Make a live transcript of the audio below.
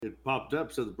It popped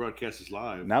up, so the broadcast is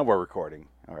live. Now we're recording.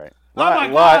 All right. Oh my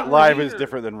God, we're Live is here.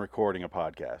 different than recording a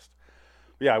podcast.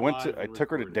 Yeah, Live I and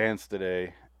took her to recording. dance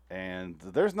today, and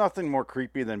there's nothing more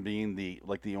creepy than being the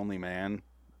only man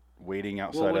waiting Well,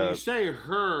 outside when you of. say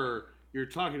her, you're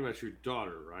talking about your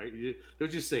daughter, right? You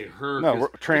don't just say her. No, 'Cause we're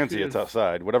that could transients inf-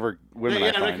 outside. Whatever women I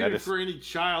yeah, that find, could I just infer any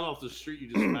child off the street you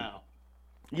just found.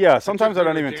 yeah. I took Sometimes I her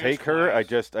don't to even dance take her. I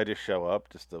class. just show up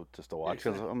just to watch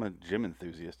because Exactly. I'm a gym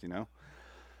enthusiast, you know.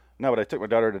 No, but I took my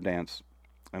daughter to dance,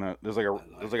 and there's like I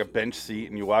there's like like a the bench way you seat,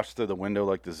 and you move. watch through the window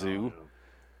like the Oh zoo. yeah.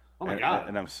 Oh my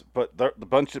God. But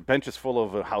the bench is full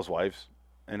of housewives,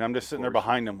 and I'm just Of sitting there course.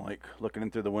 behind them, like looking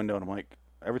in through the window, and I'm like,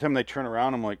 every time they turn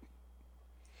around, I'm like,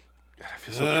 God, I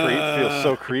feel feels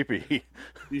so creepy.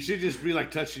 You should just be like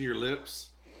touching your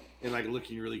lips and like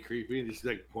looking really creepy and just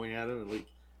like point at them and like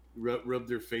rub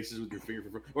their faces with your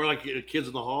finger, or like kids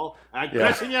in the hall. I'm Yeah.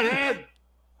 crushing your head.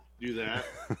 Do that.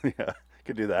 Yeah,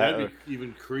 could do that. That'd be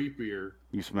even creepier.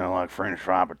 You smell like French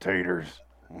fried potatoes.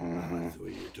 I Mm-hmm. like the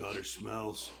way your daughter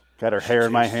smells. Got her She hair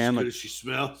in my tastes hand. as Like, good as she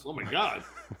smells. Oh my God.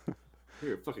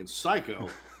 You're a fucking psycho.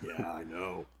 Yeah, I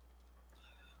know.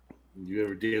 You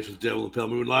ever dance with Devil in the Pale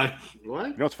Moonlight? What?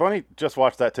 you know what's funny? Just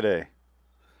watched that today.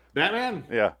 Batman?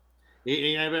 Yeah.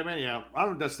 Yeah, Batman. Yeah, I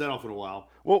haven't dusted that off in a while.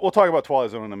 We'll talk about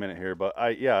Twilight Zone in a minute here, but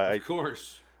Of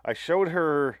course. I showed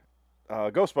her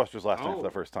Ghostbusters last night for Oh.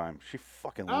 the first time. She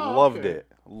fucking Oh, loved okay.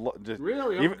 it. Just,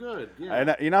 Really? I'm even- good. Yeah.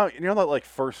 And you know that like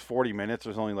first 40 minutes,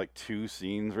 there's only like two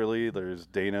scenes really. There's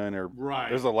Dana and her. Right.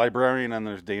 There's a librarian and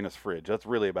there's Dana's fridge. That's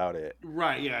really about it.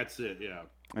 Right. Yeah, that's it. Yeah.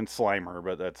 And Slimer,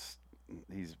 but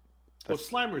he's Well,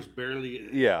 Slimer's barely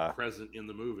Yeah. present in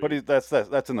the movie. but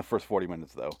that's in the first 40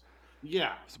 minutes though.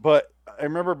 yeah. But I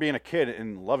remember being a kid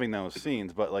and loving those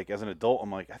scenes. But like as an adult,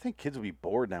 I'm like, I think kids would be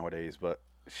bored nowadays. But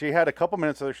she had a couple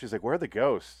minutes there. She's like, "Where are the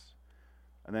ghosts?"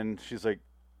 And then she's like,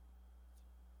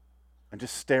 and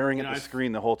just staring You at know, the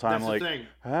screen the whole time, That's like, the thing.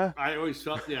 huh? I always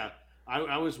felt, yeah.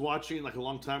 I was watching, like a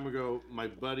long time ago, my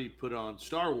buddy put on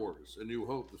Star Wars, A New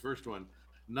Hope, the first one,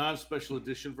 non-special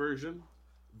edition version,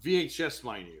 VHS,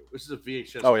 mind you. This is a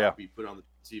VHS Oh, yeah. copy put on the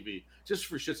TV, just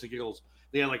for shits and giggles.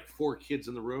 They had like 4 kids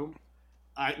in the room.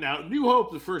 Now, New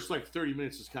Hope, the first like 30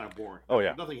 minutes is kind of boring. Oh,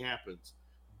 yeah. Nothing happens.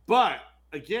 But,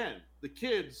 again, the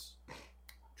kids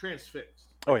transfixed.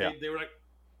 Oh, yeah. They were like,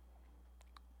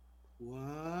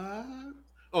 what?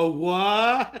 Oh,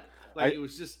 what? Like, it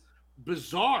was just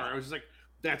bizarre. I was just like,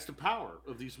 that's the power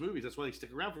of these movies. That's why they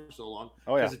stick around for so long.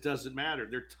 Oh, yeah. Because it doesn't matter.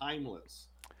 They're timeless.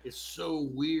 It's so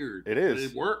weird. It But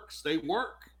is. it works. They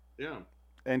work. Yeah.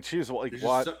 And she was like, There's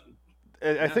what? just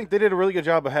I think they did a really good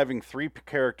job of having 3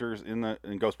 characters in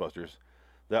Ghostbusters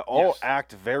that all Yes.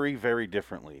 act very, very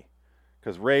differently.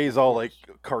 Because Ray's all like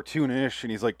cartoonish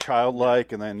and he's like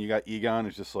childlike, and then you got Egon,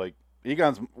 who's just like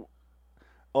Egon's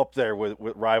up there with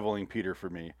rivaling Peter for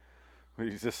me.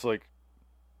 He's just like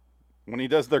when he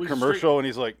does the Well, he's commercial and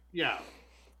he's like, Yeah.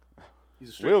 He's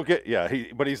a straight "We'll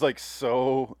get but he's like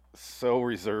so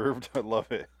reserved. I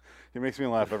love it. He makes me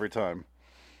laugh every time.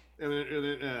 And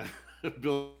then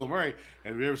Bill Murray,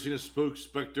 have you ever seen a spook,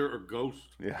 specter, or ghost?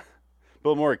 Yeah.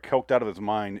 Bill Murray coked out of his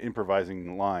mind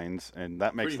improvising lines, and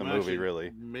that makes Pretty the much, movie and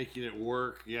really. making it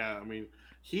work. Yeah, I mean,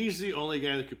 he's the only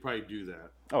guy that could probably do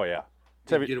that. Oh yeah.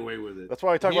 And get away with it. That's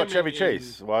why I talk Him about Chevy and-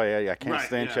 Chase. Why I can't Right,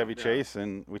 stand yeah, Chevy yeah. Chase,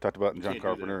 and we talked about You John can't do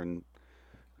Carpenter, that. and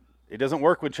it doesn't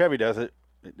work when Chevy does it.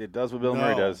 It does what Bill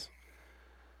Murray No. does.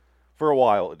 For a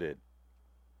while, it did,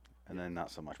 and then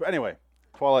not so much. But anyway,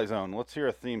 Twilight Zone. Let's hear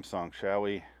a theme song, shall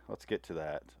we? Let's get to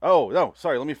that. Oh no,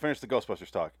 sorry. Let me finish the Ghostbusters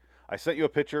talk. I sent you a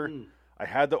picture. Hmm. I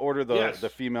had to order the Yes.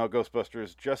 female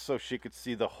Ghostbusters just so she could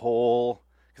see the whole.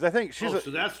 Because I think she's.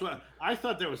 So that's what I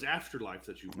thought. That was Afterlife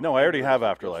that you. No, I already have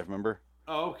Afterlife. Remember?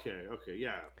 Oh, okay,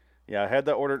 yeah. Yeah, I had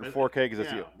that ordered in 4K because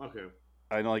it's yeah, okay.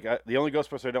 I know, the only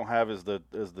Ghostbuster I don't have is the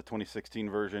 2016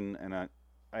 version, and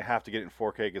I have to get it in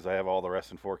 4K because I have all the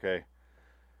rest in 4K.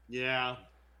 Yeah.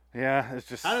 Yeah, it's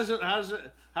just How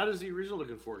does the original look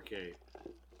in 4K?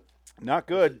 not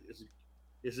good.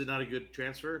 Is it not a good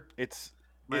transfer? It's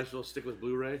Might as well stick with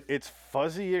Blu-ray. it's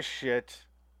fuzzy as shit.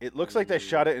 It looks like they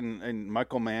shot it in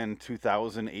Michael Mann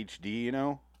 2000 HD. You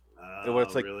know,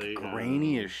 it's like really?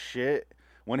 grainy as shit.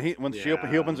 When he Yeah.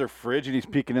 opens her fridge and he's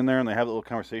peeking in there, and they have a little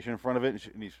conversation in front of it,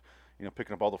 and he's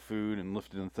picking up all the food and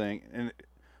lifting the thing, and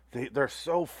they're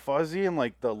so fuzzy, and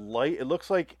like the light, it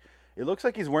looks like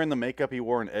he's wearing the makeup he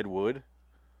wore in Ed Wood.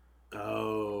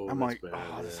 Oh, I'm that's like, bad,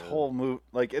 oh, this yeah. whole move,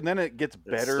 like, and then it gets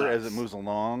better as it sucks. moves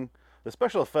along. The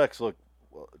special effects look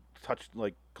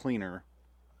like cleaner.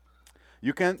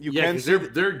 You can Yeah, because see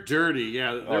they're dirty.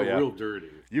 Yeah, they're yeah. real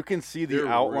dirty. you can see the they're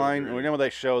real outline. dirty. You know when they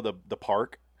show the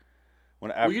park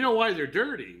when Well, you know why they're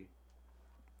dirty?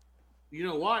 You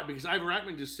know why? Because Ivan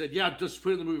Reitman just said, "Yeah, just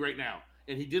put it in the movie right now,"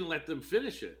 and he didn't let them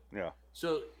finish it. Yeah.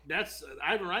 So that's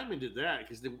Ivan Reitman did that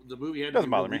because the movie had to Doesn't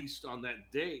be bother me. released on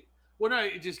that date. Well, no,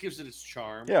 it just gives it its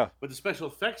charm. Yeah. But the special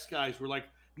effects guys were like,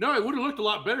 "No, it would have looked a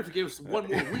lot better if you gave us one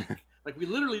more week. Like we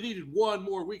literally needed one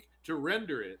more week to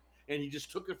render it, and he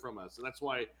just took it from us, and that's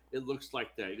why it looks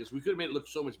like that. Because we could have made it look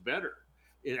so much better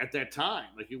at that time.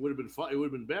 Like it would have been fun. It would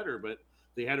have been better, but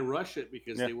they had to rush it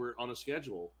because they were on a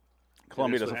schedule.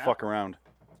 Columbia doesn't fuck around.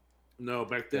 No,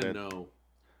 back then, no.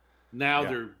 Now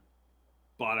they're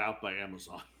bought out by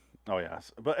Amazon. Oh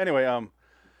yes, but anyway,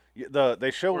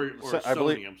 they show. Or I Sony,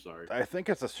 believe. I'm sorry. I think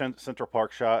it's a Central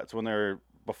Park shot. It's when they're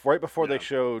right before they Yeah.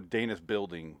 show Dana's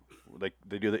building.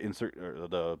 They do the insert or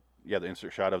the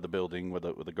insert shot of the building with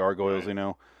the gargoyles, Right. you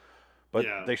know. But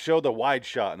Yeah. they show the wide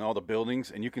shot and all the buildings,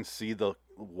 and you can see the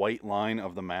white line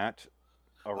of the mat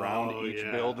around Oh, each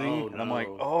yeah. building. Oh, And I'm like,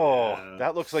 no. Yeah.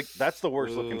 that looks like that's the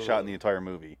worst looking shot in the entire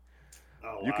movie.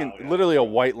 Oh, You can wow, yeah. literally a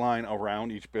white line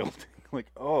around each building. Like,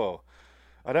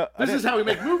 This is how we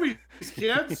make movies,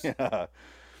 kids. Yeah.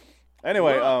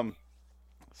 Anyway, Look.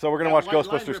 so we're gonna That watch white line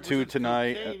Ghostbusters 2 represents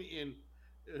tonight. cocaine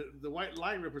the white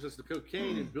line represents the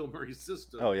cocaine in Bill Murray's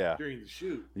system. Oh, yeah. During the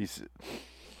shoot.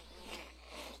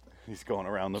 He's going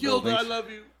around the Gilda, buildings. I love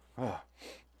you.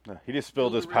 No, he just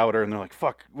spilled his Gilda powder, and they're like,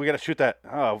 "Fuck, we gotta shoot that."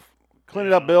 Oh, clean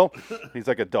it up, Bill. He's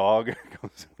like a dog.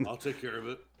 I'll take care of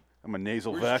it. I'm a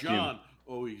nasal Where's vacuum. John?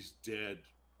 Oh, he's dead.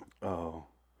 Oh,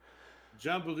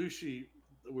 John Belushi,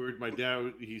 where my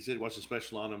dad, he said watched a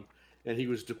special on him, and he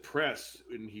was depressed,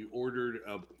 and he ordered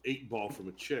a 8-ball from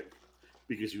a chick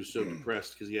because he was so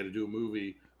depressed because he had to do a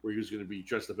movie where he was going to be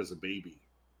dressed up as a baby,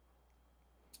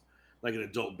 like an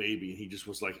adult baby, and he just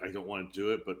was like, I don't want to do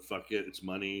it, but fuck it, it's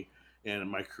money, and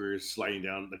my career is sliding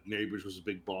down. Like Neighbors was a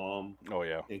big bomb, oh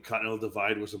yeah. and Continental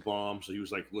Divide was a bomb, so he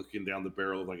was like looking down the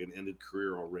barrel of like an ended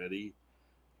career already,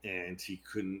 and he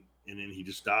couldn't. And then he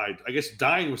just died. I guess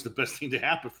dying was the best thing to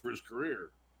happen for his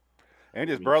career. And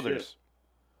his I mean, brothers. shit.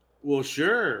 Well,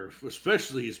 sure,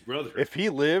 especially his brother. If he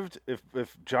lived, if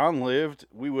John lived,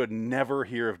 we would never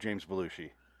hear of James Belushi.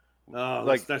 Oh,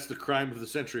 like- that's the crime of the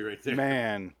century right there.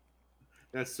 Man.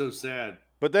 That's so sad.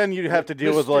 But then you'd have to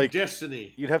deal with Mr. like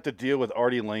Destiny. you'd have to deal with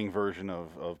Artie Lang version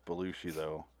of Belushi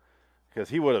though, because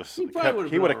he would have probably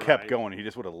he would have been kept alright. going. He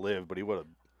just would have lived, but he would have.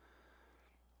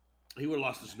 He would have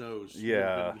lost his nose.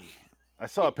 Yeah. I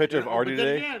saw a picture of Artie But then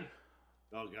today. again-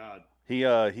 oh God.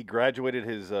 He graduated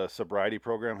his sobriety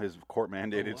program, his court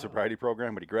mandated wow. sobriety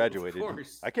program, but he graduated.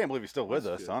 course. I can't believe he's still with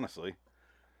That's us, good. honestly.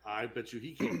 I bet you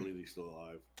he can't believe he's still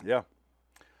alive. Yeah.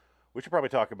 We should probably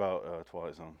talk about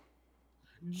Twilight Zone.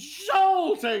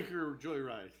 Soul Taker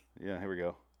Joyride. Yeah, here we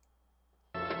go.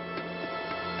 Stop!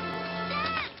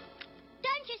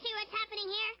 Don't you see what's happening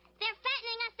here? They're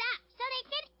fattening us up so they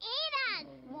can eat us.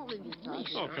 What were you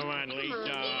talking Oh, come on, You Lisa.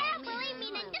 don't believe me?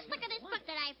 Then just look at this book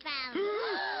that I found.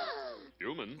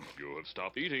 Human, you have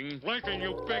stopped eating. Lincoln,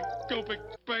 you big, stupid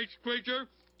space creature.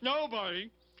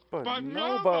 Nobody, but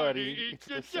nobody eats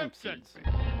the Simpsons.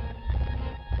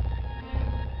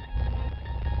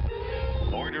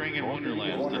 Bordering in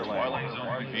Wonderland, the Twilight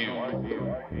Zone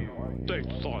review. They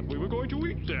thought we were going to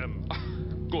eat them.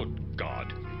 Good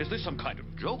God, is this some kind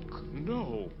of joke?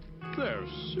 No, they're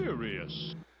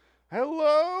serious.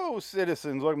 Hello,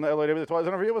 citizens. Welcome to LAW, the Twilight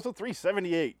Zone review, episode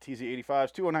 378,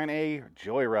 TZ85's 209A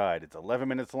Joyride. It's 11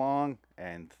 minutes long,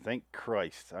 and thank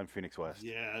Christ, I'm Phoenix West.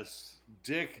 Yes.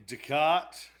 Dick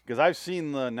Ducat. Because I've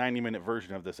seen the 90-minute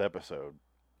version of this episode.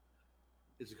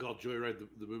 Is it called Joyride,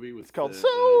 the movie? With It's called the,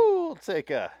 Soul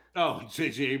Taker. Oh,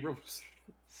 J.J. Abrams.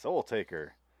 Soul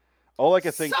Taker. All I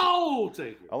can think. Soul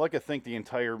Taker. All I can think the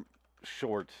entire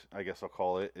short, I guess I'll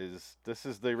call it, is this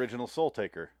is the original Soul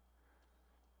Taker.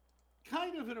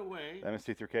 Kind of in a way.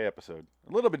 MST3K episode.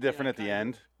 A little bit different at the kind of.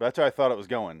 end, but that's how I thought it was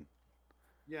going.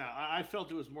 Yeah, I felt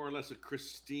it was more or less a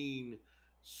Christine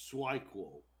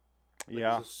Swyquel. Like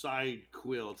Yeah. It's a side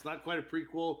quill. It's not quite a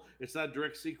prequel. It's not a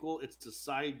direct sequel. It's a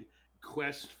side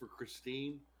quest for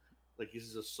Christine. Like this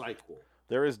is a sequel.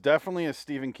 There is definitely a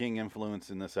Stephen King influence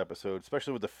in this episode,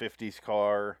 especially with the 50s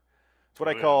car. It's what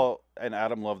Oh, I yeah. call, and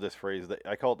Adam loved this phrase, that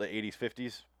I call it the 80s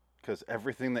 50s, because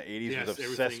everything the 80s Yes, was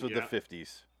obsessed everything, with yeah. the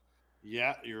 50s.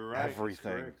 Yeah, you're right. That's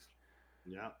Everything. correct.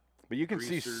 Yeah. But you can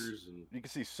see Greasers and you can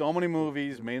see so many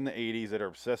movies made in the 80s that are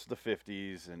obsessed with the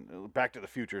 50s, and Back to the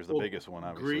Future is the Well, biggest one,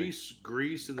 obviously.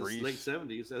 Grease in the Grease. late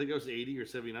 70s. I think it was 80 or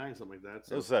 79, something like that.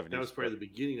 So It was 70s, That was probably but- the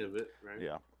beginning of it, right?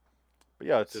 Yeah. But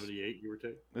yeah, it's 78, you were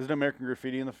taking? isn't American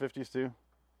Graffiti in the 50s too?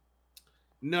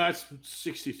 No, that's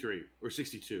 63 or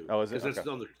 62. Oh, is it? 'Cause That's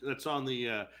Okay. that's on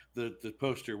the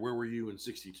poster. Where were you in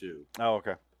 62? Oh,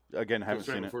 okay. Again, So haven't it's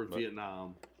right seen before it. but-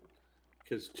 Vietnam.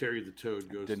 because Terry the Toad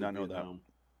goes. Did to not know that. Vietnam.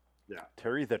 Yeah,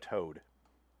 Terry the Toad.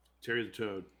 Terry the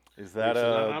Toad. Is that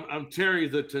I'm Terry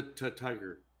the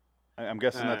Tiger. I'm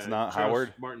guessing that's not Charles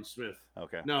Howard. Martin Smith.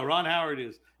 Okay. No, Ron Howard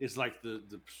is like the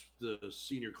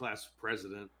senior class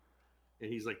president,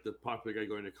 and he's like the popular guy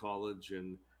going to college,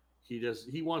 and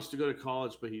he wants to go to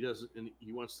college, but he doesn't, and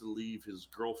he wants to leave his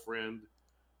girlfriend,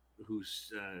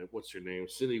 who's what's her name,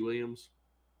 Cindy Williams,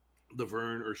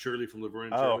 Laverne or Shirley from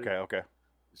Laverne. Oh, Shirley. okay.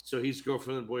 So he's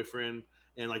girlfriend and boyfriend,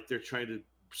 and like they're trying to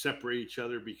separate each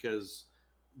other because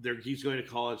he's going to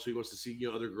college, so he wants to see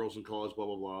other girls in college, blah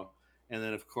blah blah. And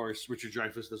then of course Richard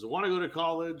Dreyfuss doesn't want to go to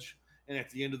college, and at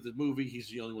the end of the movie, he's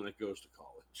the only one that goes to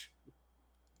college.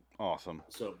 Awesome.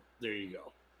 So there you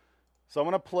go. So I'm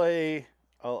gonna play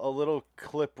a little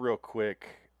clip real quick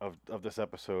of this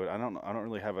episode. I don't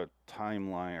really have a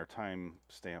timeline or time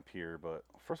stamp here, but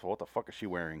first of all, what the fuck is she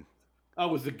wearing? Oh,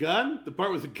 with the gun? The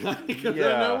part with the gun that comes Yeah.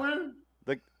 out of nowhere?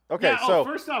 Okay, Yeah, so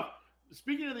first off,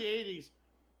 speaking of the 80s,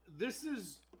 this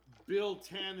is Bill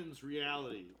Tannen's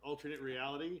reality, alternate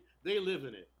reality. They live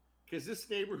in it because this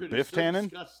neighborhood Biff is so Tannen?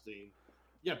 disgusting.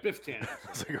 Yeah, Biff Tannen.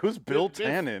 it's like, who's Bill Biff-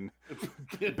 Tannen?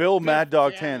 Biff- Bill Biff Mad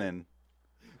Dog Tannen.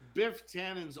 Biff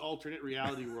Tannen's alternate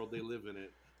reality world. They live in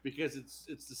it because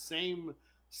it's the same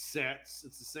sets,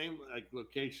 it's the same like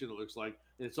location. It looks like,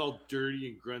 and it's all dirty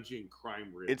and grungy and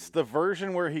crime ridden. It's the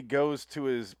version where he goes to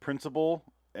his principal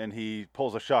and he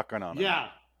pulls a shotgun on him. yeah.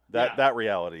 That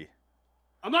reality.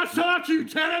 I'm not selling out to you,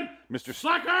 Tannen. Mr.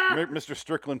 Sucker. Mr.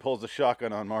 Strickland pulls a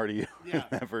shotgun on Marty in Yeah.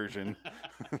 that version.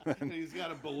 And he's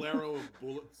got a bolero of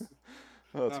bullets.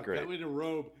 Oh, that's great. In a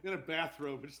robe, in a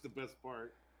bathrobe. It's the best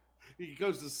part. He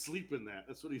goes to sleep in that.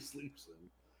 That's what he sleeps in.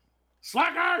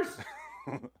 Slackers!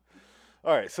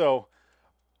 All right, so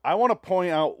I want to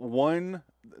point out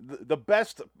the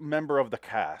best member of the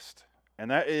cast, and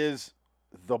that is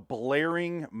the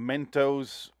blaring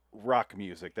Mentos rock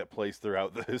music that plays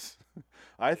throughout this.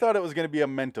 I thought it was going to be a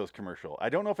Mentos commercial. I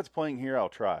don't know if it's playing here. I'll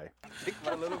try.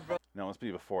 No, let's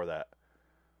be before that.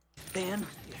 Dan,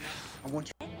 I want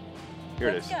you. Here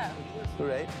it is. All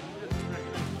right.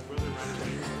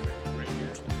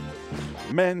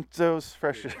 Mentos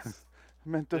fresh, That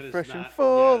Mentos is fresh and not-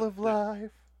 full yeah, of that-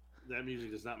 life. That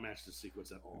music does not match the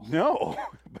sequence at all. No,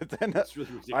 but then It's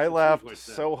really ridiculous. I It's laughed quite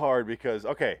sad. so hard because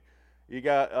you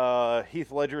got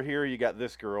Heath Ledger here, you got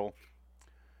this girl,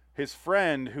 his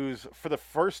friend, who's for the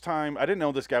first time. I didn't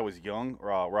know this guy was young,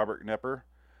 Robert Knepper.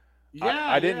 Yeah,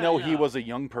 I didn't know he yeah. was a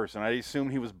young person. I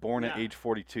assumed he was born at Yeah. age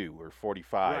 42 or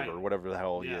 45 Right. or whatever the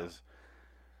hell he Yeah. is.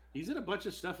 He's in a bunch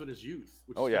of stuff in his youth,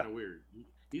 which Oh, is yeah. kind of weird.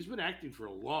 He's been acting for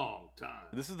a long time.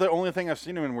 This is the only thing I've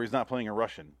seen him in where he's not playing a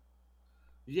Russian.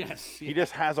 Yes. He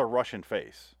just has a Russian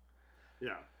face.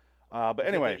 Yeah. But He's got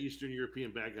anyway, that Eastern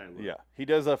European bad guy look. yeah, he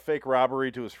does a fake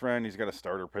robbery to his friend. He's got a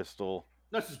starter pistol.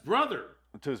 That's his brother.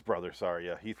 To his brother, sorry,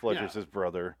 yeah. Heath Ledger's Yeah. his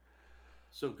brother.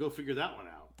 So go figure that one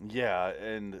out. Yeah,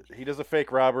 and he does a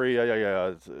fake robbery.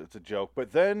 Yeah, it's a joke.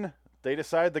 But then they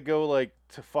decide to go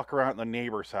to fuck around in the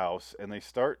neighbor's house, and they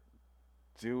start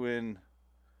doing.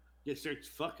 Yeah, starts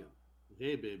fucking.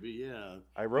 Hey, baby, yeah.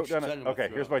 I wrote Put your down. tongue in my Okay,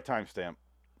 here's my throat. timestamp.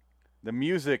 The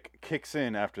music kicks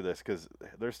in after this because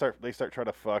they start trying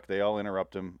to fuck. They all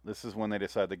interrupt him. This is when they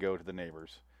decide to go to the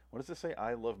neighbors. What does it say?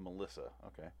 I love Melissa.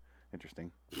 Okay,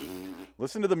 interesting.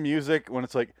 Listen to the music when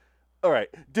it's like, all right,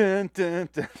 dun dun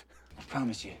dun. I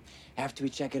promise you, after we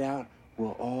check it out,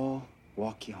 we'll all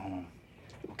walk you home.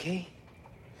 Okay?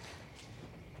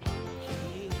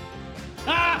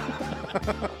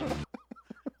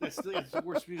 That's the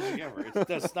worst music ever. It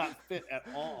does not fit at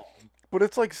all. But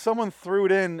it's like someone threw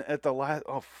it in at the last.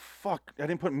 Oh fuck! I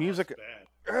didn't put music. That's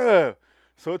bad. Ugh.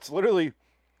 So it's literally,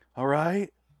 all right.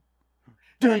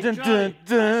 Dun Hey, dun Johnny,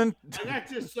 dun dun. I got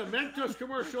this Mentos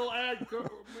commercial ad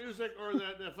music or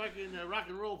the fucking rock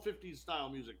and roll 50s style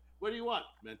music. What do you want?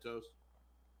 Mentos.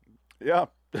 Yeah.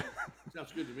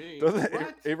 Sounds good to me. Doesn't it?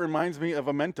 What? It reminds me of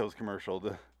a Mentos commercial.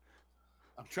 The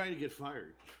I'm trying to get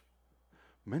fired.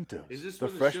 Mentos. Is this the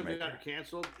when the fresh show maker. got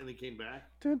canceled and they came back?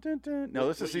 Dun, dun, dun. No,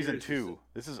 What- this is what year season is this? 2.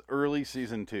 This is early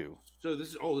season 2. So this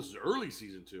is early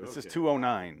season 2. This is Okay.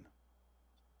 209.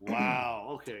 Wow.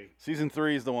 Okay. Season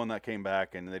 3 is the one that came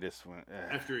back, and they just went.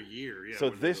 Eh. After a year, yeah. So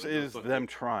when they're this like, no, is fuck them it.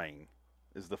 trying.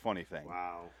 Is the funny thing.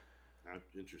 Wow. That's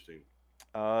interesting.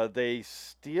 They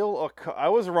steal a. I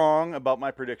was wrong about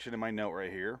my prediction in my note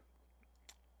right here.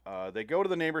 They go to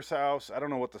the neighbor's house. I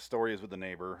don't know what the story is with the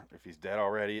neighbor. If he's dead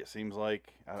already, it seems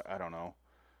like. I don't know.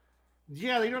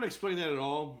 Yeah, they don't explain that at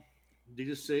all. They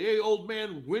just say, "Hey, old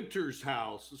man Winter's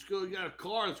house. Let's go. You got a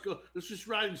car. Let's go. Let's just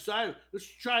ride inside. Let's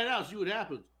try it out. See what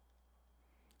happens."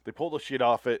 They pull the shit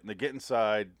off it, and they get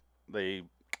inside. They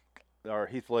or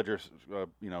Heath Ledger's,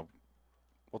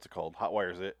 what's it called? Hot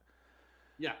wires it.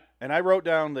 Yeah. And I wrote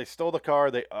down they stole the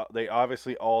car. They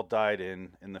obviously all died in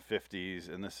the 50s,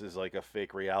 and this is like a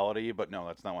fake reality. But no,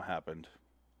 that's not what happened.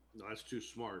 No, that's too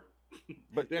smart.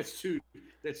 But that's too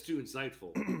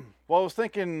insightful. Well, I was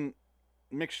thinking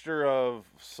mixture of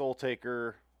Soul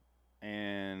Taker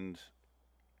and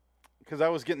because I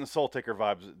was getting the Soul Taker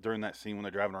vibes during that scene when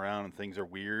they're driving around and things are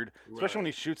weird, especially when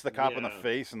he shoots the cop in the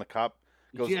face and the cop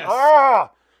goes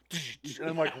ah. And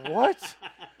I'm like, what?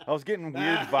 I was getting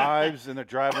weird vibes, and they're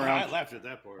driving around. I laughed at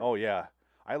that part. Oh yeah,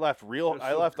 I laughed real. That's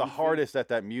I so laughed the goofy. hardest at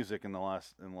that music in the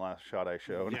last shot I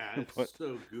showed. Yeah, it's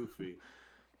so goofy.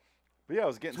 But yeah, I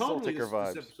was getting Soul Totally, Taker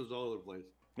vibes. this episode's all over the place.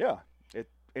 Yeah,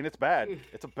 it's bad.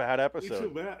 It's a bad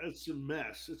episode. It's a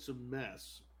mess. It's a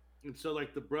mess. And so,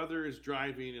 like, the brother is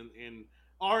driving, and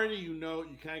already you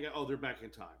kind of got, they're back in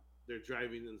time. They're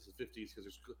driving in the 50s because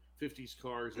there's 50s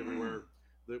cars everywhere.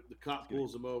 The cop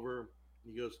pulls him over.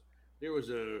 He goes, there was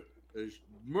a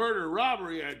murder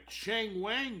robbery at Chang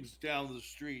Wang's down the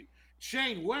street.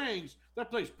 Chang Wang's? That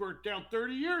place burnt down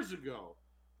 30 years ago.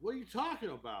 What are you talking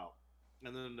about?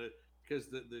 And then because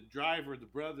the driver, the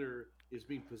brother, is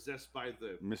being possessed by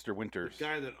the Mr. Winters. The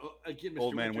guy that again, Mr.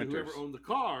 Old Man Winters, Winters. whoever owned the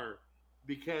car,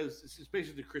 because it's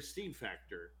basically the Christine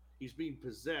factor. He's being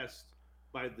possessed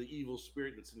by the evil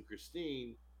spirit that's in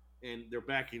Christine, and they're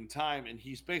back in time, and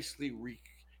he's basically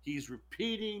he's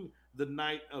repeating the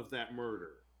night of that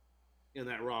murder and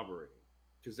that robbery,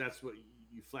 because that's what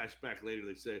you flash back later.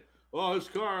 They say, "Oh, his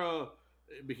car,"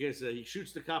 because he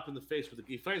shoots the cop in the face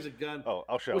he finds a gun. Oh,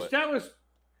 I'll show Which it.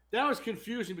 that was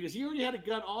confusing because he already had a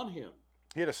gun on him.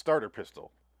 He had a starter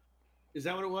pistol. Is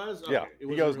that what it was? Yeah. Okay.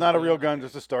 He goes, not a real gun,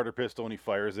 just a starter pistol, and he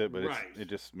fires it, but Right. it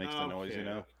just makes the noise, you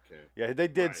know? Okay. Yeah, they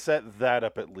did set that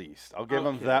up at least. I'll give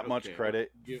them that much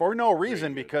credit. For no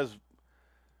reason, because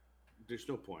there's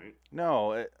no point.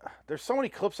 No, there's so many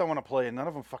clips I want to play, and none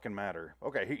of them fucking matter.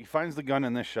 Okay, he finds the gun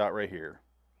in this shot right here.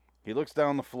 He looks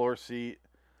down the floor seat,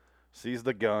 sees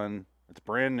the gun. It's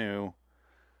brand new.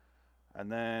 And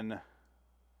then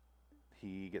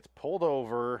he gets pulled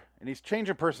over, and he's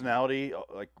changing personality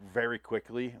like very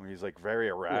quickly. I mean, he's like very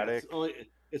erratic. Yeah,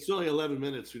 it's only 11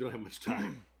 minutes. We don't have much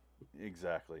time.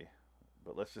 Exactly.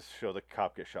 But let's just show the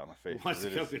cop get shot in the face. Watch the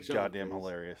It cop get is shot in the goddamn face.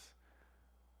 hilarious.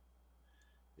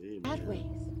 Sideways.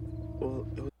 Well,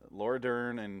 it Laura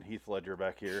Dern and Heath Ledger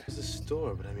back here. was a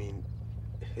store, but I mean,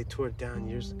 they tore it down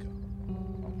years ago.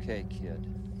 Okay, kid.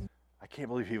 I can't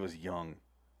believe he was young.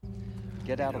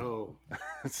 Get out of No.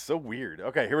 It's so weird.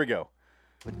 Okay, here we go.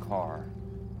 the car.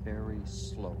 Very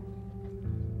slow.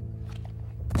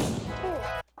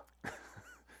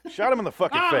 Shot him in the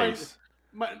fucking face.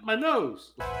 My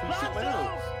nose. He shot my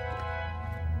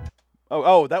nose.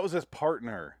 Oh, that was his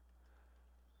partner.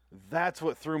 That's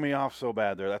what threw me off so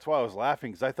bad there. That's why I was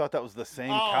laughing, because I thought that was the same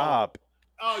cop.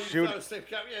 Oh, you Shoot. thought it was the same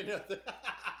cop? Yeah, no.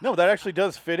 No, that actually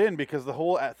does fit in, because the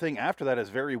whole thing after that is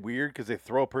very weird, because they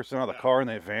throw a person out of the car and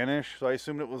they vanish. So I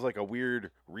assumed it was like a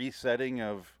weird resetting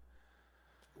of...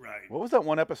 Right. What was that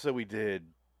one episode we did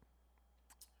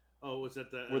Oh, was that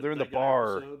the where they're in the Night Gallery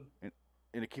bar episode?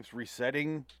 and it keeps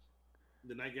resetting?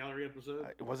 The Night Gallery episode?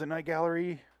 Was it Night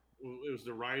Gallery? It was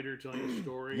the writer telling a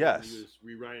story. Yes. And he was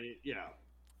rewriting it. Yeah.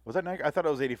 Was that Night? I thought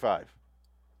it was 85.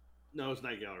 No, it's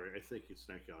Night Gallery. I think it's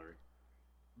Night Gallery.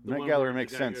 Night one Gallery where the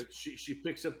makes guy sense. goes- she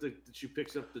picks up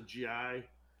the GI,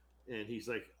 and he's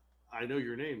like, "I know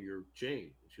your name. You're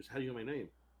Jane." She goes, "How do you know my name?"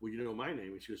 "Well, you know my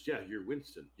name." And she goes, "Yeah, you're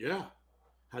Winston." "Yeah."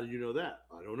 "How do you know that?"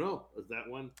 "I don't know." Was that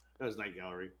one? That was Night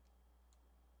Gallery.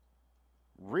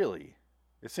 Really?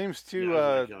 It seems Yeah, too that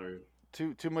was Night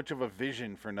Gallery. too much of a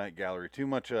vision for Night Gallery. Too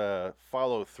much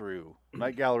follow through.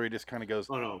 Night Gallery just kind of goes,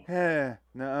 Oh no,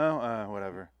 no,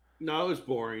 whatever. no, it was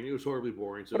boring. It was horribly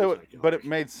boring. So But was it, Night but it Gallery.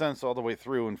 made sense all the way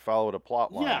through and followed a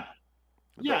plot line. Yeah,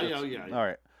 yeah, That's- yeah. All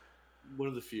right. One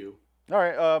of the few. All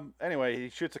right. Anyway, he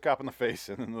shoots a cop in the face,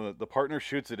 and then the partner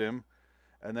shoots at him,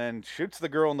 and then shoots the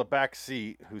girl in the back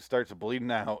seat, who starts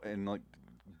bleeding out and like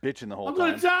bitching the whole I'm time.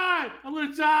 gonna die. I'm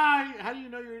gonna die. How do you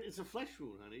know it's a flesh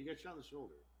wound, honey? You got shot in the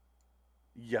shoulder.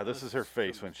 Yeah, this is her That's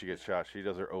face so when much she gets shot. She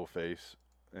does her O face,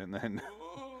 and then,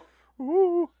 Oh,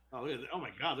 woo. look at that. Oh my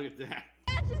God, look at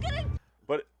that.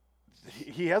 But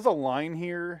he has a line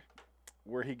here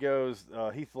where he goes.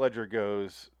 Heath Ledger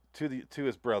goes to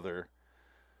his brother.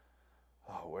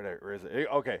 Oh, where is it?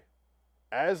 Okay,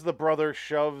 as the brother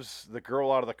shoves the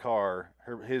girl out of the car,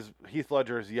 Heath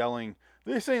Ledger is yelling,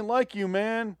 "This ain't like you,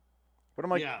 man!" But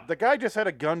I'm like, Yeah. the guy just had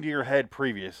a gun to your head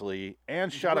previously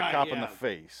and shot a Right, cop in the yeah.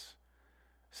 face.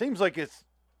 Seems like it's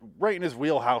right in his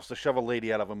wheelhouse to shove a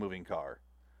lady out of a moving car.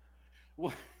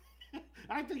 Well,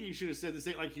 I think you should have said this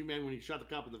ain't like you, man, when he shot the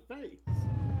cop in the face.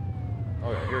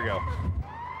 Okay, here we go.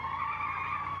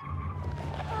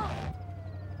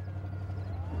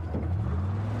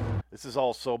 This is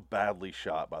all so badly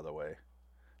shot, by the way.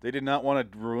 They did not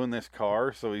want to ruin this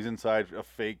car, so he's inside a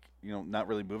fake, not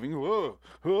really moving. Whoa,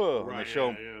 whoa, and they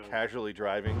show him casually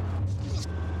driving.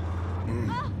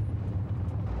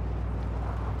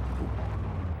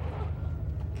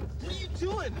 What are you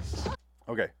doing?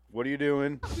 Okay, what are you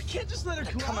doing? We can't just let her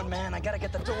go. Come on, man. I gotta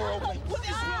get the door open. What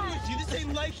is wrong with you? This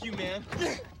ain't like you, man.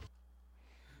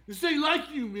 This ain't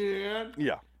like you, man.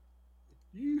 Yeah.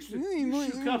 You shoot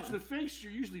cops in the face.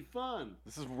 You're usually fun.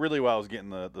 This is really why I was getting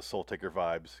the Soul Taker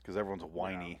vibes, because everyone's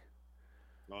whiny.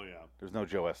 Yeah. Oh, yeah. There's no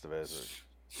Joe Estevez.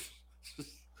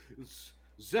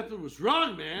 Zeppelin was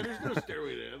wrong, man. There's no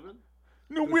stairway to heaven.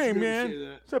 No Don't way, you ever man. say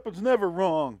that. Zeppelin's never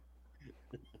wrong.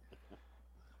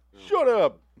 Shut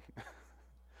up.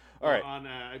 All right. On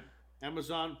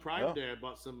Amazon Prime Day, I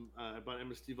bought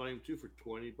MST Volume 2 for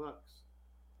 $20.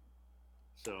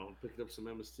 So I'm picking up some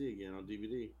MST again on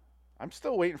DVD. I'm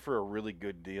still waiting for a really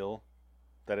good deal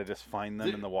that I just find them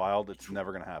in the wild. It's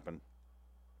never going to happen.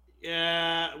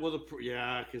 Yeah, well,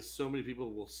 because so many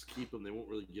people will keep them. They won't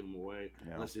really give them away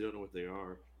unless they don't know what they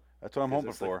are. That's what I'm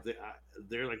hoping for.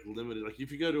 They're like limited. Like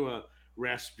if you go to a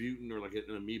Rasputin or like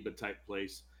an Amoeba type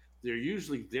place,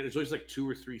 there's always like 2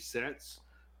 or 3 sets,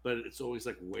 but it's always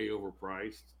like way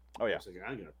overpriced. Oh yeah, it's like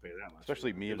I'm gonna pay that much.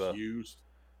 Especially Amoeba. It's used.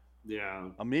 Yeah,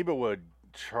 Amoeba would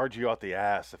charge you out the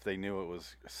ass if they knew it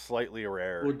was slightly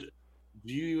rare. Well,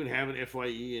 do you even have an FYE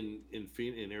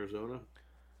in Arizona?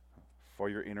 For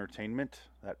your entertainment,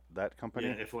 that company?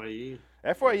 Yeah, FYE.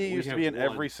 FYE used to be in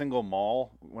every single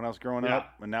mall when I was growing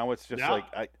up, and now it's just like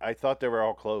I thought they were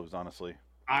all closed, honestly.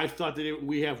 I thought that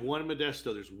we have one in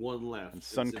Modesto. There's one left. And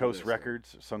Suncoast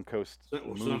Records, Suncoast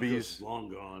Movies. Suncoast is long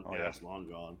gone. Oh, yeah, it's long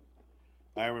gone.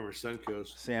 I remember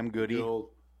Suncoast. Sam Goody. The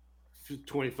old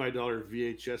 $25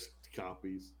 VHS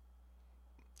copies.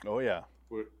 Oh yeah.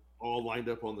 We're all lined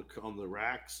up on the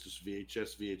racks, just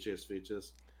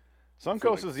VHS.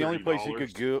 Suncoast is the only place you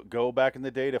could go back in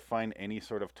the day to find any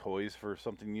sort of toys for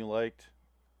something you liked.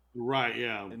 Right,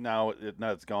 yeah. And now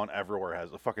it's gone everywhere.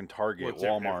 Has a fucking Target,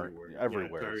 Walmart,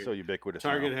 everywhere. Target, so ubiquitous.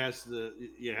 Target now. has the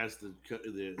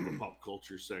pop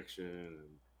culture section.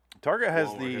 Target has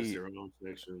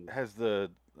has the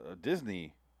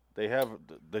Disney. They have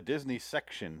the Disney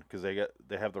section because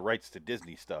they have the rights to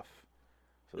Disney stuff.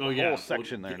 So the whole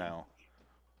section there now.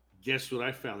 Guess what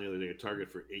I found the other day at Target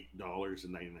for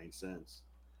 $8.99?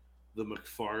 The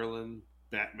McFarlane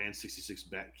Batman 66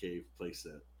 Batcave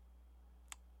playset.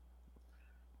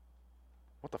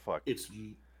 What the fuck?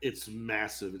 It's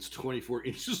massive. It's 24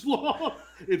 inches long.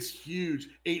 It's huge.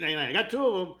 $8.99. I got 2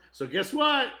 of them. So guess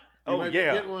what? Oh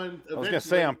yeah. Get one I was gonna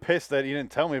say I'm pissed that you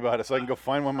didn't tell me about it, so I can go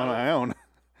find one on my own.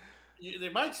 They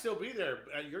might still be there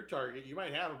at your Target. You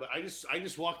might have them, but I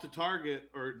just walked to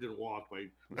Target, or didn't walk.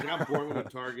 But I'm bored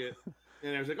with Target,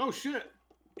 and I was like, oh shit!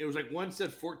 It was like one said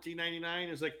 $14.99.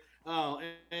 It was like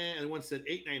and one said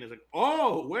 $8.99. I was like,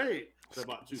 oh wait! So I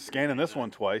bought 2. Scanning this one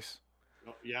twice.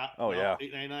 Oh yeah. Oh yeah.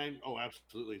 $8.99. Oh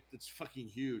absolutely! It's fucking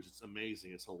huge. It's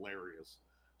amazing. It's hilarious.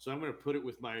 So I'm gonna put it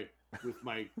with my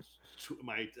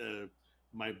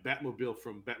Batmobile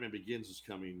from Batman Begins is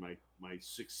coming. My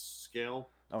 6 scale.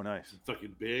 Oh, nice. It's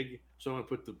fucking big. So I'm gonna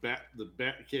put the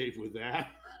bat cave with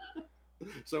that.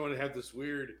 So I'm gonna have this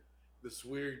weird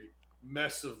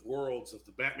mess of worlds of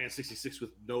the Batman 66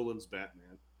 with Nolan's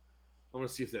Batman. I want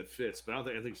to see if that fits, but I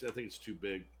think it's too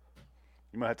big.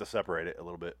 You might have to separate it a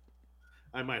little bit.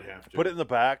 I might have to put it in the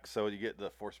back so you get the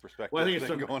forced perspective. Well, I think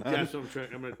thing going on. Yeah, so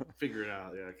I'm gonna figure it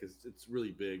out. Yeah, because it's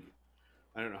really big.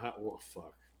 I don't know how. Oh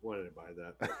fuck! Why did I buy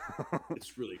that?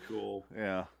 It's really cool.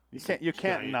 Yeah, you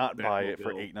can't not buy it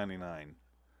for $8.99.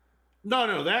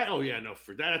 No, that. Oh yeah, no,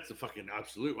 for that's the fucking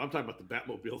absolute. I'm talking about the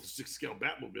Batmobile, the 6 scale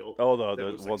Batmobile. Oh,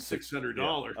 the was like $600.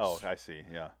 Yeah. Oh, I see.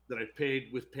 Yeah, that I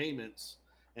paid with payments,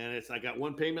 and I got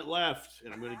one payment left,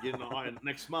 and I'm gonna get it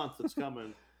next month. It's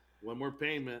coming. One more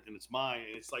payment, and it's mine.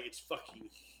 And it's fucking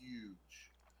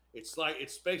huge. It's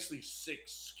basically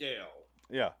 6 scale.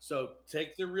 Yeah. So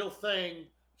take the real thing,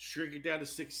 shrink it down to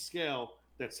 6 scale.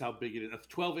 That's how big it is. A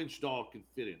 12-inch doll can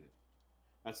fit in it.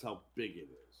 That's how big it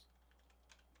is.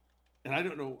 And I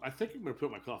don't know. I think I'm going to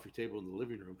put my coffee table in the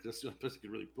living room because that's the only place I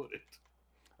can really put it.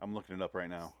 I'm looking it up right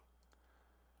now.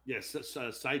 Yes,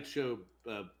 Sideshow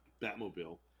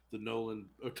Batmobile, the Nolan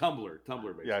Tumbler,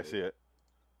 basically. Yeah, I see it.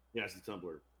 Yeah, it's the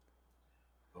Tumbler.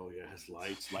 Oh yeah, it has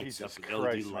lights Jesus up,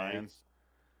 Christ, LED man. lights.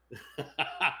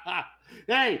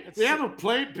 Hey, they have a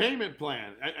payment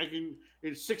plan. I can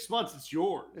in 6 months it's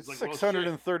yours. It's like,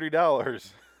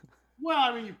 $630. Well,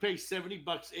 I mean, you pay $70,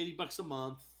 $80 a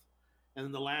month, and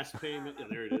then the last payment. Yeah,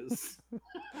 there it is.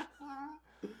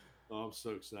 Oh, I'm so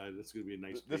excited. That's going to be a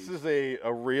nice. This piece. is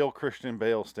a real Christian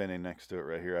Bale standing next to it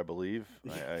right here, I believe.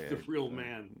 The real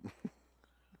man.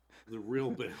 The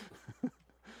real Bale.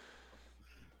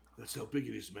 That's how big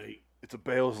it is, mate. It's a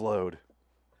Bale's load.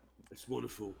 It's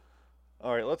wonderful.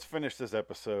 All right, let's finish this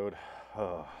episode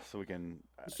so we can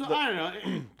So I don't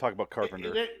know. talk about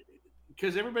Carpenter.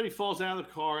 Because everybody falls out of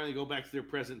the car and they go back to their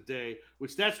present day,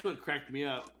 which that's what cracked me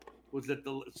up. Was that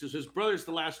so his brother's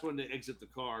the last one to exit the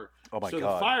car. Oh my so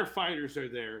God. the firefighters are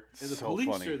there and the So police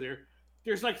funny. are there.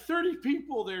 There's like 30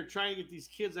 people there trying to get these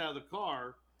kids out of the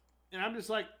car, and I'm just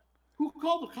like, who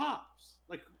called the cops?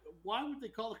 Like, why would they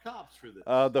call the cops for this?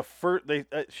 The first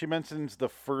she mentions the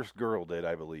first girl did,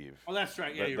 I believe. Oh, that's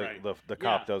right. Yeah, you're right. The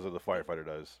cop does or the firefighter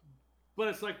does. But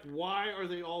it's like, why are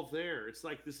they all there? It's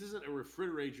like, this isn't a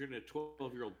refrigerator and a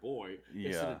 12-year-old boy.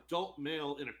 It's an Yeah. adult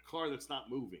male in a car that's not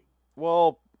moving.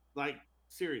 Well, Like,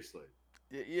 seriously.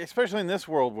 especially in this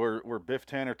world where Biff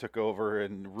Tanner took over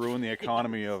and ruined the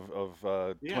economy of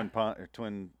Yeah.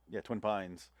 Twin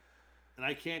Pines. And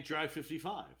I can't drive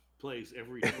 55. Plays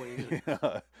every 20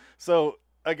 minutes. So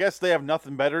I guess they have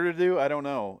nothing better to do. I don't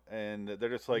know, and they're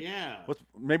just like, yeah.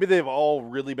 maybe they've all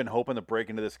really been hoping to break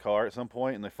into this car at some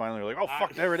point, and they finally are like, oh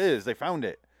fuck, there it is, they found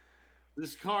it.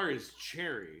 This car is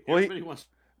cherry. Well, Everybody wants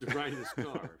to ride this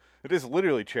car. It is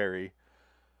literally cherry.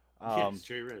 Yes,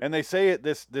 cherry red. And they say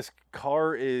this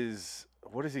car is,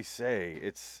 what does he say?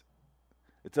 It's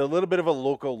a little bit of a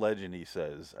local legend, he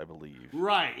says, I believe.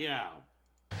 Right, yeah.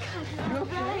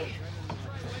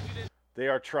 They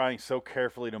are trying so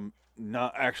carefully to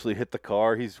not actually hit the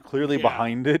car. He's clearly Yeah.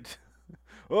 behind it.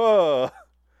 Oh,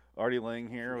 already laying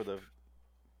here with a.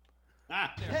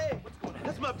 Ah, Hey,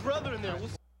 that's my brother in there.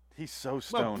 What's He's so my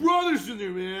stoned. brother's in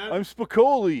there, man. I'm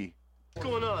Spicoli.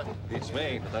 going on? Beats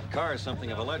me, but that car is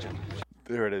something of a legend.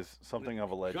 There it is. Something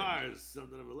of a legend. Car is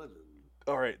something of a legend.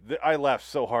 All right, I laughed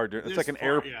so hard. It's This like an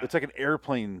part, yeah. It's like an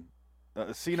airplane.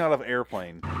 A scene out of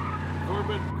Airplane.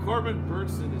 Corbin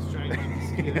Burnson is trying to get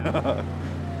this kid out.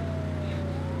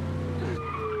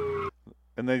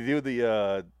 And they do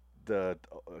the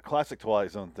classic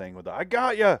Twilight Zone thing with the "I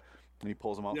got ya," and he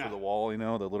pulls him out Yeah. through the wall. You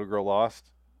know, the little girl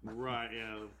lost. Right,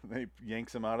 yeah. And he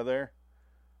yanks him out of there.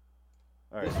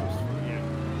 All right. This was,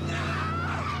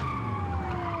 yeah.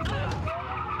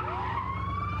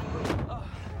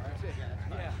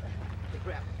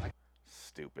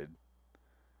 Stupid.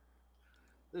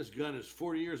 This gun is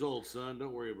 40 years old, son.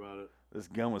 Don't worry about it. This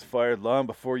gun was fired long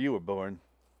before you were born.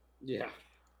 Yeah.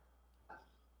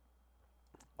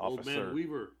 Officer.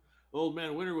 Old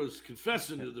man Winter was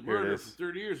confessing to the Here it murder is. from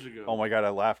 30 years ago. Oh my god, I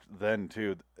laughed then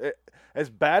too. As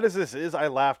bad as this is, I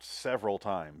laughed several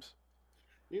times.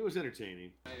 It was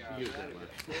entertaining. You get that much.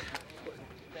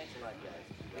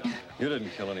 You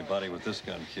didn't kill anybody with this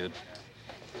gun, kid.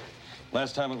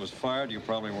 Last time it was fired, you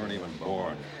probably weren't even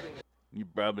born. You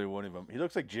probably won't even. He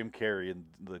looks like Jim Carrey in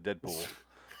the Deadpool,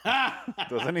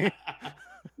 doesn't he?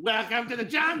 Welcome to the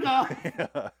jungle.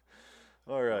 Yeah.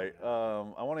 All right.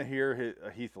 I want to hear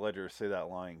Heath Ledger say that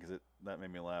line because that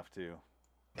made me laugh too.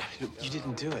 You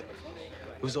didn't do it.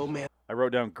 It was old man I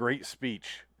wrote down great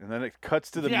speech, and then it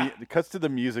cuts to the Yeah. it cuts to the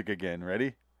music again.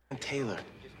 Ready? Taylor.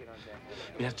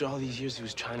 I mean, after all these years, he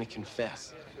was trying to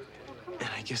confess. And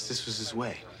I guess this was his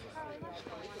way.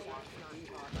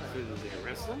 Did they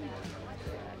arrest him?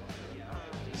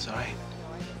 It's all right.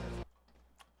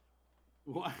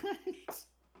 What?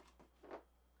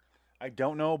 I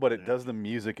don't know, but it does the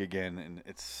music again, and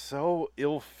it's so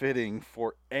ill-fitting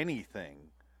for anything.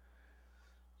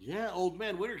 Yeah, old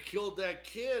man Winter killed that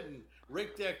kid and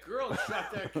raped that girl and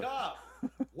shot that cop.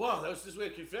 Wow, that was his way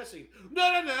of confessing.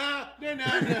 No.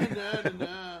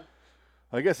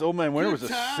 I guess Old Man Winter was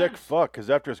Good a sick times. fuck because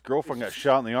after his girlfriend got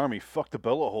shot in the arm, he fucked the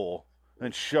bullet hole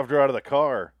and shoved her out of the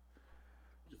car.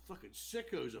 He's a fucking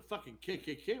sicko. He's a fucking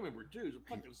KKK member, too. He's a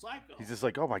fucking psycho. He's just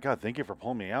like, oh my god, thank you for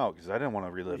pulling me out because I didn't want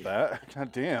to relive that.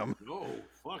 God damn. No,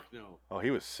 fuck no. Oh,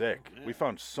 he was sick. man. We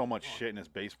found so much shit in his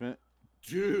basement.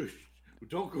 Dude,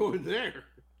 don't go in there.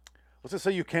 Let's just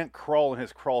say you can't crawl in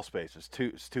his crawl space. It's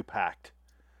too packed.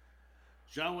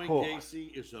 John Wayne Oh.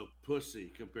 Gacy is a pussy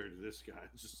compared to this guy.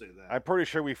 Let's just say that. I'm pretty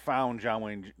sure we found John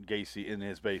Wayne Gacy in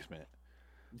his basement.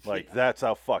 Like Yeah. that's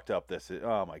how fucked up this is.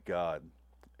 Oh my god.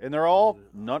 And they're all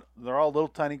little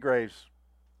tiny graves.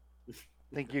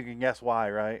 Think you can guess why,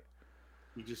 right?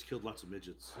 He just killed lots of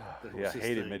midgets. That was Yeah, his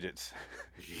hated thing. midgets.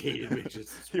 He hated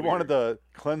midgets. It's He wanted weird.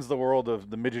 to cleanse the world of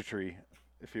the midgetry,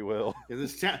 if you will. In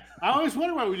this town. I always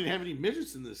wonder why we didn't have any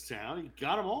midgets in this town. He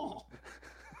got them all.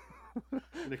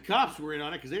 And the cops were in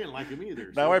on it because they didn't like him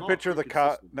either. Now So I it was all picture the pretty cop.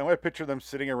 consistent. Now I picture them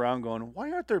sitting around going,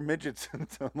 "Why aren't there midgets?" And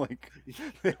so I'm like,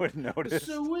 they would notice. It's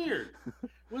so weird.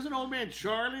 Wasn't old man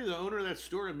Charlie, the owner of that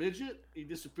store, a midget? He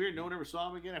disappeared. No one ever saw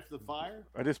him again after the fire.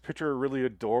 I just picture a really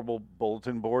adorable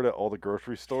bulletin board at all the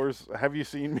grocery stores. Have you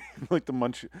seen like the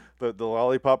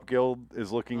Lollipop Guild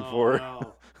is looking for?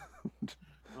 No.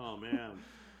 Oh man,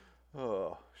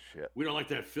 Oh shit! we don't like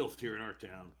that filth here in our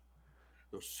town.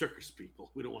 Those circus people.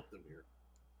 We don't want them here.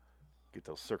 Get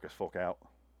those circus folk out.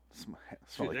 Smell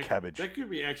Dude, like that, cabbage. That could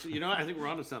be actually. You know, I think we're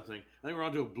onto something. I think we're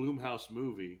onto a Blumhouse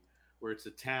movie where it's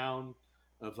a town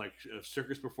of like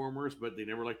circus performers, but they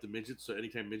never like the midgets. So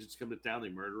anytime midgets come to town, they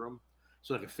murder them.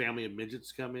 So like a family of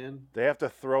midgets come in. They have to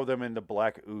throw them into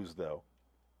black ooze though,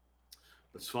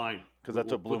 That's fine because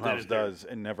that's what We'll put that Blumhouse in there. does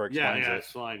and never Yeah, explains yeah, it.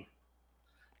 it's fine.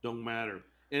 Don't matter.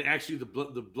 And actually, the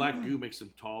black goo makes them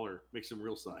taller, makes them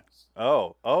real size.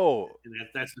 Oh, And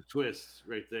that's the twist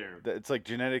right there. it's like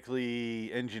genetically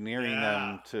engineering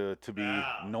them to be Yeah.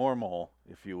 normal,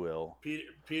 if you will.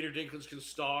 Peter Dinklage can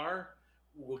star.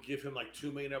 We'll give him like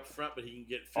 $2 million up front, but he can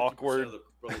get 50% Awkward. of the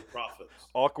profits.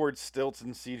 Awkward stilts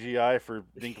and CGI for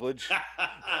Dinklage.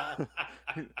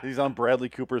 He's on Bradley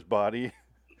Cooper's body.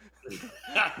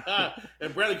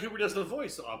 And Bradley Cooper does the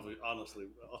voice, honestly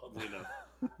enough.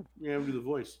 Yeah, we do the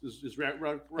voice.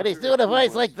 But he's doing a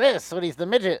voice like this when he's the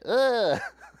midget. Ugh.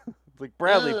 It's like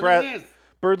Bradley, look at this.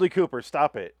 Bradley Cooper,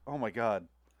 stop it! Oh my God.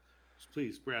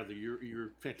 Please, Bradley, you're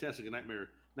fantastic at Nightmare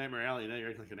Alley. Now you're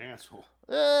acting like an asshole.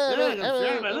 Ugh, Yeah, I'm I'm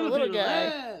sorry, a my little people.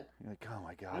 guy. Ah. You're like, oh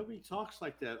my God. Nobody talks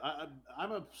like that.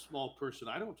 I'm a small person.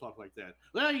 I don't talk like that.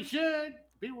 Well, you should.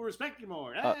 People respect you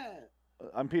more.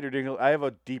 I'm Peter Dinklage. I have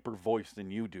a deeper voice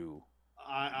than you do.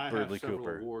 I Bradley have several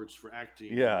Cooper. awards for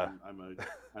acting. Yeah.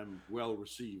 I'm well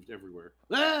received everywhere.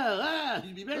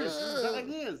 You'd be better not like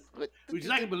this. Would you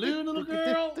like a balloon, little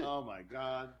girl? Oh my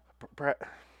God. Brad,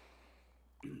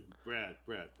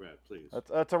 Brad, please.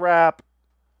 that's a wrap.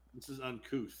 This is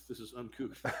uncouth.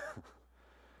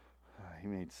 He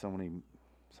made so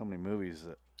many movies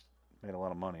that made a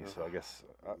lot of money. So I guess.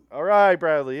 All right,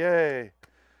 Bradley. Yay.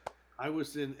 I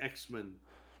was in X-Men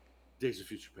Days of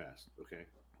Future Past, okay?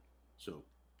 So,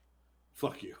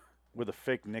 fuck you. With a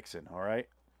fake Nixon. All right.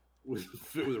 With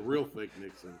a real fake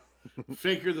Nixon.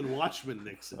 Faker than Watchman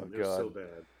Nixon. Oh, They're so God.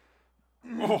 bad.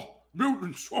 Oh,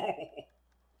 mutants. Oh,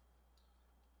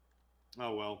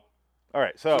 well. All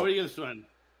right. So, So, what do you give this one?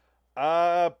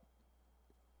 I'm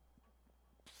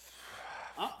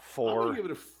 4. going to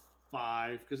give it a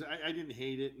 5 because I didn't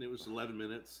hate it and it was 11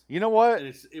 minutes. You know what?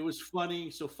 And it was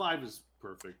funny, so 5 is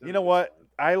perfect. You know what?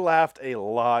 I laughed a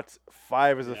lot.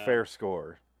 5 is a Yeah. fair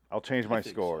score. I'll change my I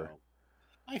think score. so.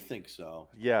 I think so.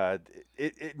 Yeah,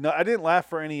 no, I didn't laugh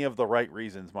for any of the right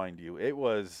reasons, mind you. It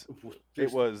was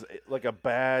like a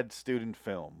bad student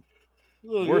film,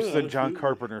 worse than John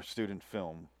Carpenter's student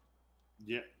film.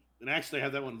 Yeah, and actually, I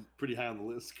have that one pretty high on the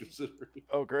list considering.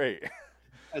 Oh, great!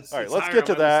 That's, All right, it's let's higher get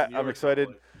on to my list that. than I'm yours, excited.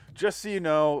 probably. Just so you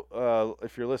know,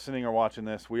 if you're listening or watching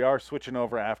this, we are switching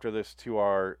over after this to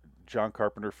our John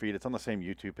Carpenter feed. It's on the same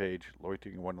YouTube page,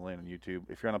 Loitering in Wonderland on YouTube.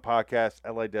 If you're on a podcast,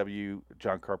 LIW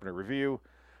John Carpenter Review.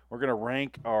 We're going to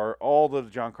rank all the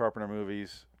John Carpenter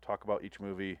movies, talk about each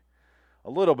movie a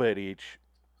little bit each,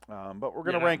 but we're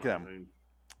going to rank them.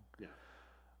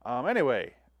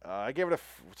 Anyway, I gave it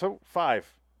a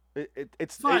 5.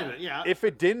 It's 5, yeah. If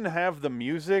it didn't have the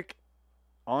music,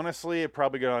 honestly, it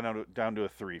probably go down to a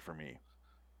 3 for me.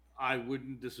 I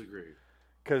wouldn't disagree.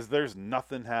 Because there's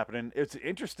nothing happening. It's an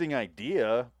interesting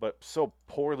idea, but so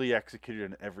poorly executed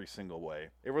in every single way.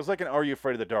 It was like an Are You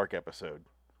Afraid of the Dark episode.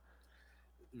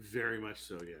 Very much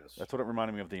so, yes. That's what it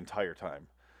reminded me of the entire time,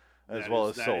 as That well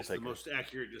is- as that Soul is the Taker. most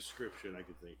accurate description I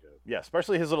could think of. Yeah,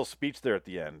 especially his little speech there at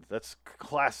the end. That's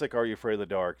classic Are You Afraid of the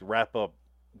Dark wrap up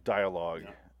dialogue.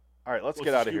 Yeah. All right, let's Well,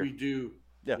 get it's out of here. Scooby-Doo.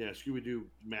 Yeah. Yeah, Scooby-Doo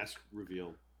mask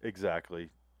reveal. Exactly.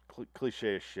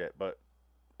 Cliche as shit, but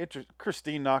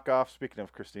Christine knockoff. Speaking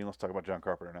of Christine, let's talk about John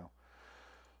Carpenter now.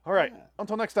 All right. Yeah.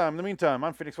 Until next time. In the meantime,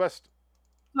 I'm Phoenix West.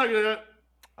 Look at that.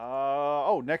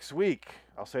 Next week.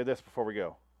 I'll say this before we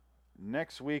go.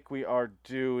 Next week we are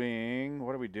doing.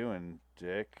 What are we doing,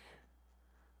 Dick?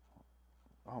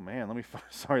 Oh man,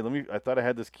 I thought I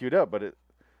had this queued up, but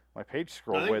my page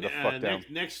scrolled way the fuck down.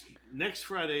 Next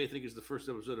Friday, I think, is the first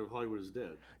episode of Hollywood is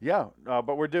Dead. Yeah,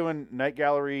 but we're doing Night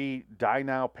Gallery, Die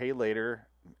Now, Pay Later,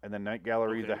 and then Night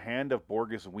Gallery, Okay. The Hand of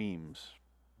Borges Weems,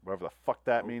 whatever the fuck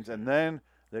that means, and then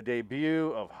the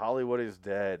debut of Hollywood is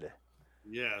Dead.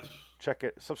 Yes. Check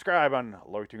it. Subscribe on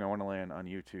Loitering in Wonderland on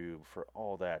YouTube for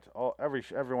all that.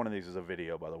 Every one of these is a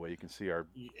video, by the way. You can see our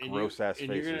gross ass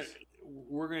faces.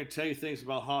 we're going to tell you things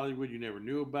about Hollywood you never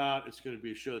knew about. It's going to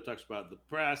be a show that talks about the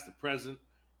past, the present,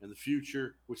 and the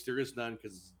future, which there is none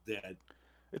because it's dead.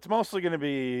 It's mostly going to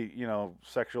be,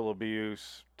 sexual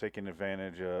abuse, taking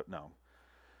advantage of. No.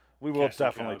 We will Casting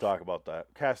definitely couch. talk about that.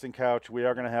 Casting couch. We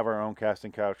are going to have our own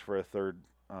casting couch for a third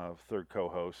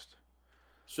co-host.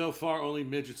 So far, only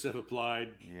midgets have applied.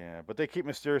 Yeah, but they keep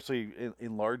mysteriously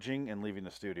enlarging and leaving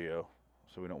the studio,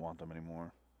 so we don't want them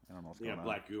anymore. I don't know what's They going got on.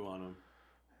 black goo on them.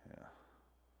 Yeah.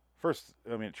 First,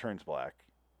 it turns black.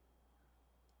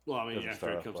 Well, I mean, Doesn't after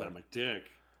start it off comes black. out of my dick,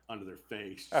 onto their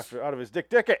face. Out of his dick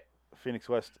it. Phoenix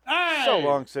West. Hey! So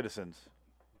long, citizens.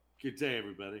 Good day,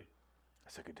 everybody.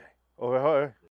 That's a good day. Oh,